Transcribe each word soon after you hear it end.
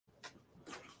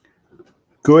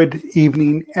Good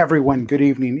evening, everyone. Good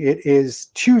evening. It is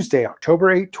Tuesday,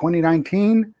 October 8,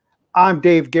 2019. I'm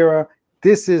Dave Guerra.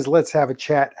 This is Let's Have a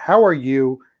Chat. How are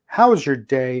you? How's your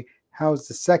day? How's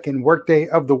the second workday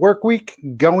of the work week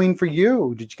going for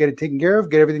you? Did you get it taken care of?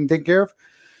 Get everything taken care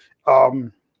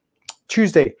of?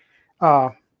 Tuesday,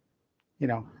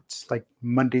 it's like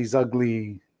Monday's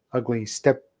ugly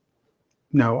step.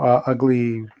 No,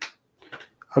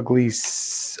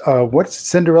 what does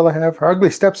Cinderella have? Her ugly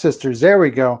stepsisters. There we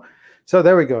go. So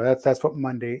there we go. That's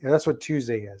what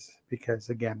Tuesday is, because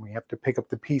again, we have to pick up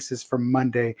the pieces from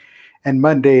Monday, and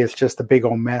Monday is just a big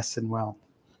old mess, and well,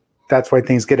 that's why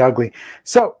things get ugly.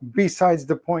 So besides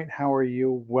the point, how are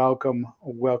you? Welcome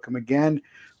again.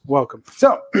 Welcome.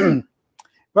 So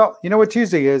well, you know what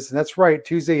Tuesday is? That's right.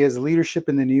 Tuesday is leadership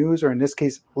in the news, or in this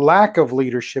case, lack of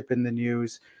leadership in the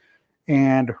news.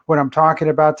 And what I'm talking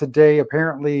about today,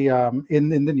 apparently in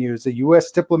the news, a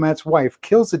US diplomat's wife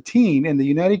kills a teen in the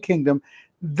United Kingdom,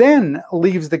 then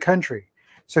leaves the country.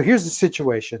 So here's the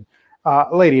situation. A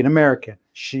lady, an American,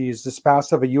 she's the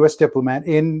spouse of a US diplomat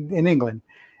in England,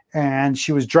 and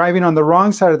she was driving on the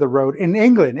wrong side of the road. In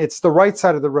England, it's the right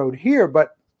side of the road here,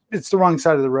 but it's the wrong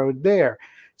side of the road there.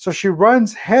 So she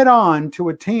runs head on to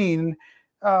a teen,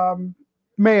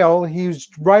 male. He's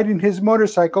riding his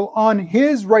motorcycle on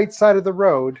his right side of the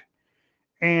road,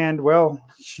 and well,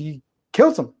 she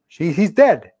kills him. He's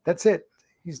dead. That's it.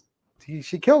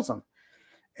 She kills him.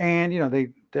 And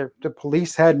the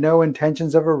police had no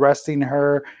intentions of arresting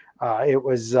her. It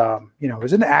was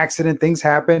an accident. Things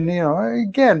happen,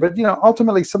 again, but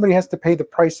ultimately somebody has to pay the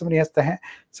price. Somebody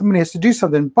has to do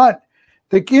something. But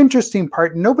the interesting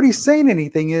part, nobody's saying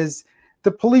anything, is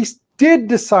the police did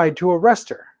decide to arrest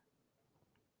her.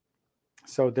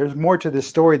 So there's more to the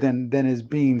story than is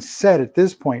being said at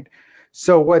this point.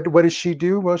 So what does she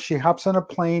do? Well, she hops on a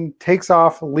plane, takes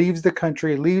off, leaves the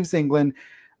country, leaves England,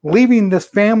 leaving this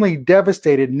family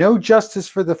devastated. No justice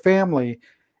for the family.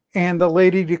 And the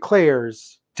lady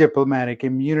declares diplomatic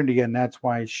immunity, and that's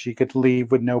why she could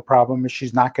leave with no problem.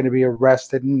 She's not going to be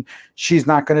arrested, and she's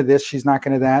not going to this, she's not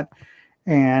going to that.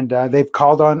 And they've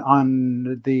called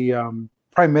on the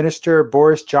Prime Minister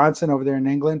Boris Johnson over there in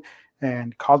England,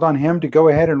 and called on him to go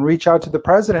ahead and reach out to the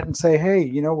president and say, hey,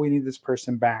 we need this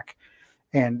person back.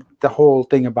 And the whole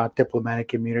thing about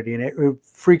diplomatic immunity, and it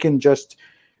freaking just,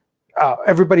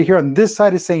 everybody here on this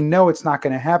side is saying, no, it's not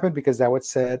going to happen, because that would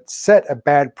set a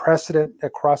bad precedent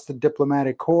across the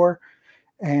diplomatic corps.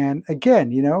 And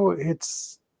again,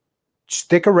 it's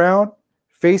stick around,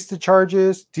 face the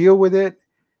charges, deal with it.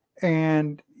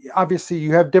 And obviously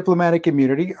you have diplomatic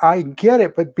immunity. I get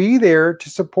it, but be there to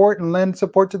support and lend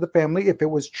support to the family if it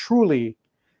was truly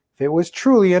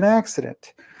an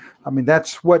accident. I mean,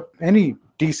 that's what any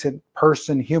decent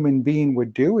person, human being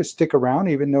would do, is stick around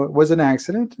even though it was an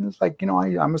accident. And it's like,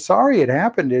 I'm sorry it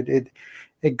happened.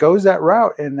 It goes that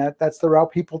route, and that's the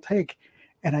route people take.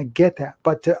 And I get that.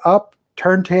 But to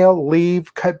turn tail,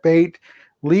 leave, cut bait,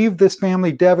 leave this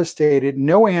family devastated,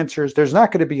 no answers. There's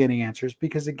not going to be any answers,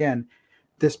 because again,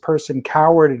 this person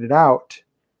cowarded it out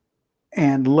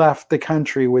and left the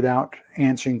country without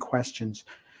answering questions.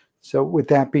 So with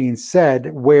that being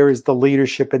said, where is the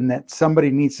leadership in that?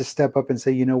 Somebody needs to step up and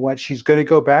say, you know what, she's going to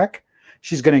go back.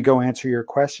 She's going to go answer your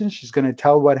questions. She's going to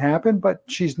tell what happened, but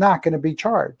she's not going to be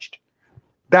charged.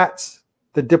 That's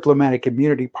the diplomatic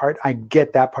immunity part. I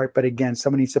get that part. But again,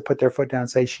 somebody needs to put their foot down and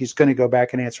say she's going to go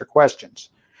back and answer questions.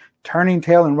 Turning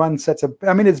tail and run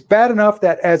it's bad enough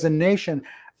that as a nation,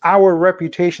 our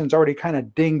reputation's already kind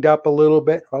of dinged up a little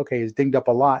bit. Okay, it's dinged up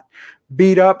a lot.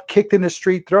 Beat up, kicked in the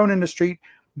street, thrown in the street.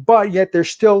 But yet there's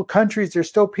still countries, there's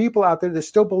still people out there that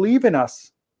still believe in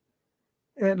us.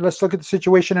 And let's look at the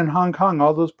situation in Hong Kong,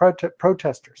 all those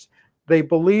protesters. They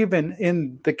believe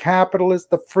in the capitalists,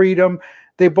 the freedom.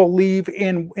 They believe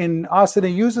in us, and they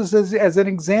use us as an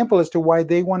example as to why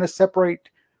they want to separate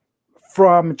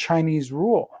from Chinese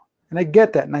rule. And I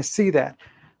get that, and I see that.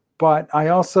 But I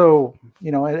also,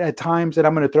 at times, and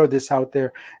I'm going to throw this out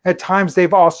there, at times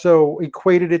they've also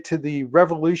equated it to the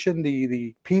revolution,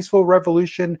 the peaceful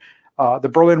revolution, the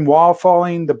Berlin Wall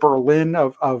falling. The Berlin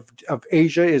of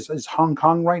Asia is Hong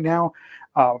Kong right now.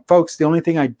 Folks, the only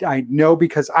thing I know,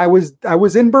 because I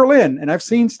was in Berlin and I've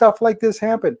seen stuff like this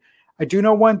happen. I do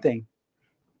know one thing,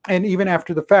 and even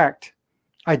after the fact,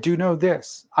 I do know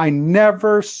this. I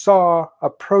never saw a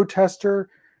protester,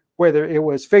 whether it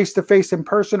was face-to-face in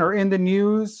person or in the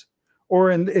news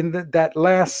or in that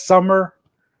last summer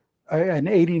in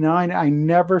 '89, I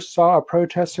never saw a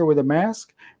protester with a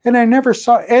mask. And I never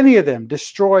saw any of them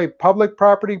destroy public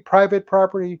property, private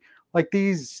property, like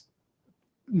these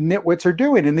nitwits are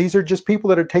doing. And these are just people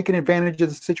that are taking advantage of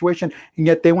the situation, and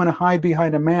yet they want to hide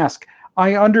behind a mask.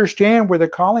 I understand where the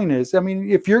calling is. I mean,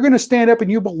 if you're going to stand up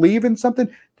and you believe in something,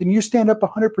 then you stand up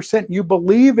 100%. You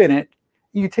believe in it.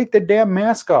 And you take the damn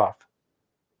mask off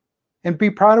and be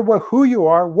proud of who you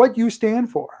are, what you stand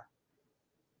for.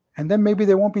 And then maybe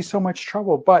there won't be so much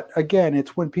trouble. But again,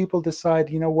 it's when people decide,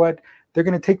 you know what, they're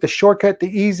going to take the shortcut, the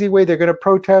easy way. They're going to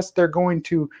protest. They're going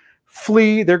to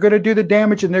flee. They're going to do the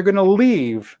damage, and they're going to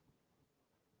leave.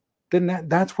 Then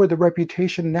that's where the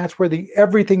reputation, that's where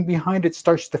everything behind it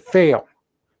starts to fail.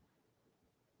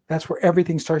 That's where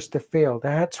everything starts to fail.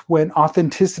 That's when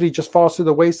authenticity just falls to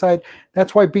the wayside.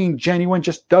 That's why being genuine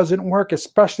just doesn't work,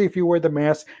 especially if you wear the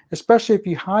mask, especially if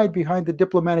you hide behind the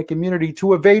diplomatic immunity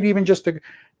to evade even just to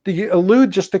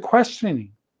elude just the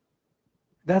questioning.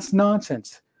 That's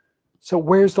nonsense. So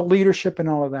where's the leadership in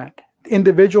all of that?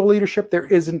 Individual leadership, there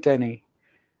isn't any.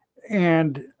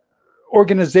 And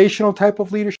organizational type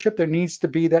of leadership, there needs to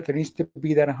be that. There needs to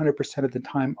be that 100% of the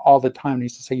time, all the time.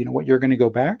 Needs to say, you know what, you're going to go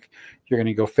back. You're going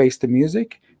to go face the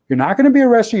music. You're not going to be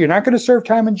arrested. You're not going to serve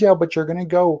time in jail, but you're going to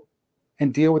go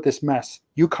and deal with this mess.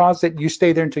 You caused it. You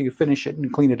stay there until you finish it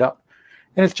and clean it up.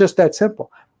 And it's just that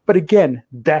simple. But again,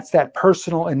 that's that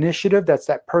personal initiative. That's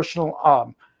that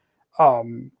personal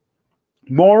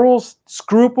morals,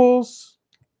 scruples,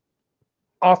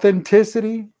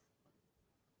 authenticity.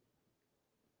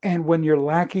 And when you're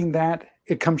lacking that,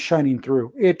 it comes shining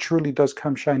through. It truly does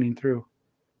come shining through.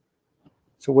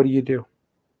 So what do?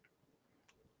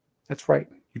 That's right.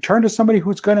 You turn to somebody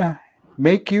who's going to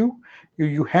make you.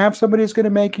 You have somebody who's going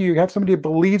to make you. You have somebody who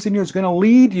believes in you, who's going to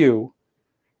lead you.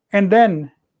 And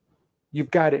then you've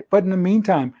got it. But in the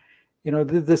meantime, you know,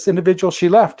 this individual, she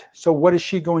left. So what is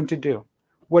she going to do?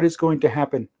 What is going to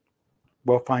happen?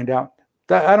 We'll find out.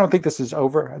 I don't think this is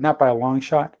over, not by a long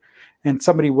shot. And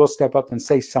somebody will step up and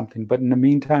say something. But in the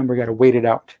meantime, we got to wait it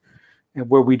out. And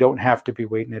where we don't have to be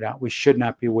waiting it out. We should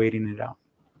not be waiting it out.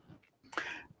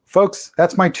 Folks,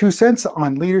 that's my 2 cents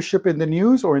on leadership in the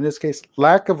news, or in this case,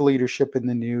 lack of leadership in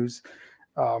the news.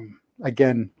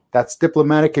 Again, that's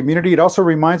diplomatic immunity. It also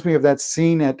reminds me of that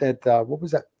scene at what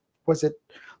was that? Was it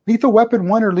Lethal Weapon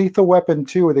 1 or Lethal Weapon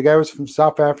 2? Where the guy was from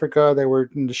South Africa. They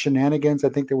were in the shenanigans. I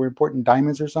think they were importing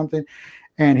diamonds or something.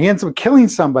 And he ends up killing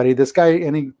somebody, this guy,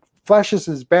 and he flashes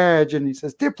his badge and he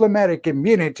says diplomatic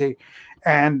immunity,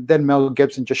 and then Mel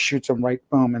Gibson just shoots him right,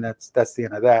 boom, and that's the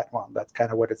end of that. Well, that's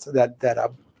kind of what it's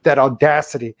that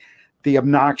audacity, the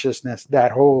obnoxiousness,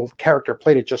 that whole character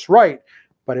played it just right,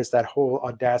 but it's that whole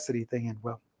audacity thing. And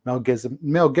well, Mel Gibson,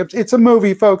 it's a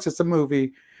movie, folks, it's a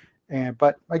movie,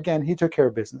 but again, he took care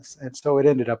of business, and so it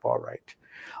ended up all right.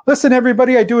 Listen,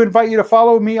 everybody, I do invite you to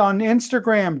follow me on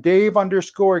Instagram,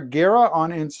 Dave_Guerra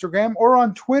on Instagram, or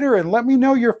on Twitter, and let me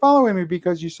know you're following me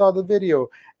because you saw the video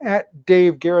at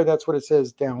Dave Guerra. That's what it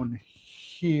says down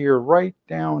here, right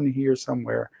down here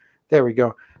somewhere. There we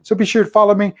go. So be sure to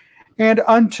follow me. And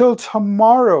until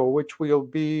tomorrow, which will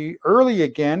be early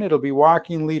again, it'll be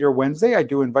Walking Leader Wednesday. I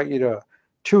do invite you to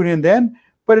tune in then.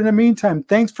 But in the meantime,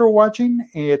 thanks for watching.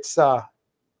 It's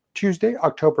Tuesday,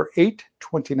 October 8,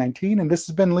 2019. And this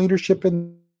has been Leadership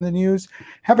in the News.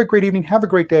 Have a great evening. Have a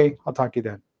great day. I'll talk to you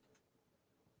then.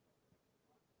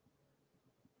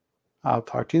 Oh,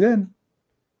 there it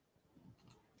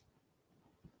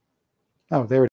is.